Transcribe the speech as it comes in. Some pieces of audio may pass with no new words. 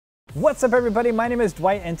What's up everybody, my name is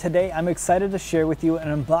Dwight and today I'm excited to share with you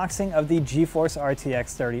an unboxing of the GeForce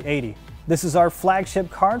RTX 3080. This is our flagship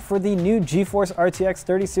card for the new GeForce RTX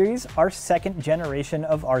 30 series, our second generation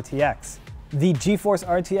of RTX. The GeForce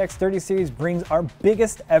RTX 30 series brings our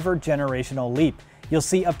biggest ever generational leap. You'll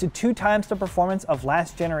see up to 2 times the performance of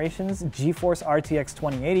last generation's GeForce RTX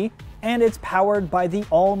 2080, and it's powered by the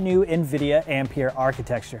all-new NVIDIA Ampere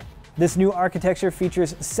architecture. This new architecture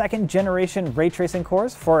features 2nd generation ray tracing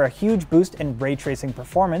cores for a huge boost in ray tracing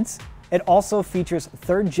performance. It also features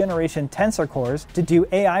 3rd generation tensor cores to do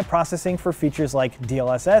AI processing for features like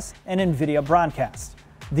DLSS and NVIDIA Broadcast.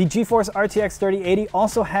 The GeForce RTX 3080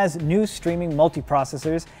 also has new streaming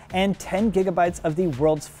multiprocessors and 10 gigabytes of the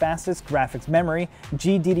world's fastest graphics memory,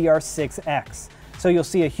 GDDR6X. So you'll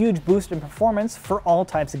see a huge boost in performance for all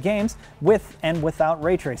types of games with and without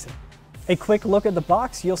ray tracing. A quick look at the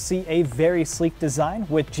box, you'll see a very sleek design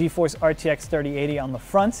with GeForce RTX 3080 on the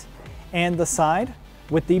front and the side,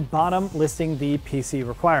 with the bottom listing the PC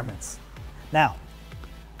requirements. Now,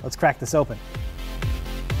 let's crack this open.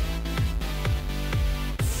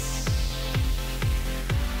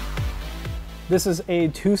 This is a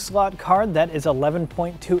 2-slot card that is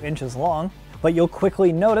 11.2 inches long, but you'll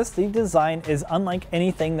quickly notice the design is unlike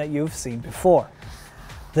anything that you've seen before.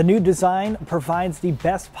 The new design provides the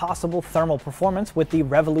best possible thermal performance with the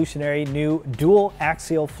revolutionary new dual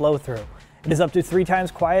axial flow-through. It is up to 3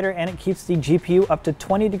 times quieter and it keeps the GPU up to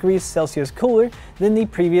 20 degrees Celsius cooler than the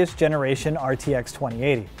previous generation RTX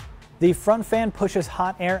 2080. The front fan pushes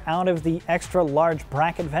hot air out of the extra large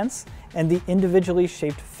bracket vents, and the individually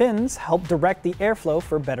shaped fins help direct the airflow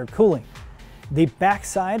for better cooling. The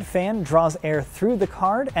backside fan draws air through the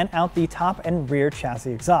card and out the top and rear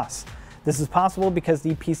chassis exhausts. This is possible because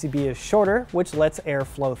the PCB is shorter, which lets air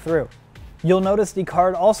flow through. You'll notice the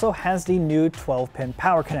card also has the new 12-pin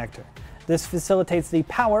power connector. This facilitates the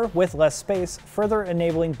power with less space, further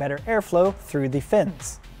enabling better airflow through the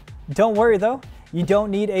fins. Don't worry though, you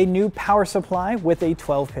don't need a new power supply with a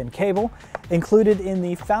 12-pin cable. Included in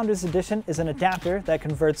the Founders Edition is an adapter that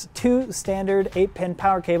converts 2 standard 8-pin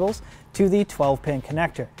power cables to the 12-pin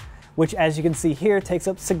connector, which as you can see here takes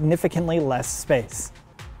up significantly less space.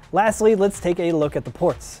 Lastly, let's take a look at the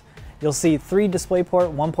ports. You'll see 3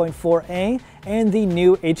 DisplayPort 1.4a and the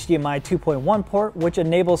new HDMI 2.1 port, which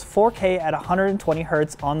enables 4K at 120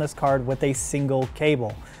 Hz on this card with a single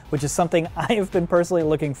cable, which is something I have been personally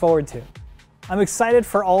looking forward to. I'm excited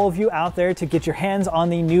for all of you out there to get your hands on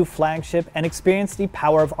the new flagship and experience the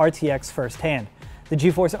power of RTX firsthand. The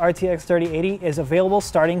GeForce RTX 3080 is available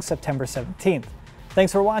starting September 17th.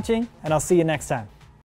 Thanks for watching, and I'll see you next time.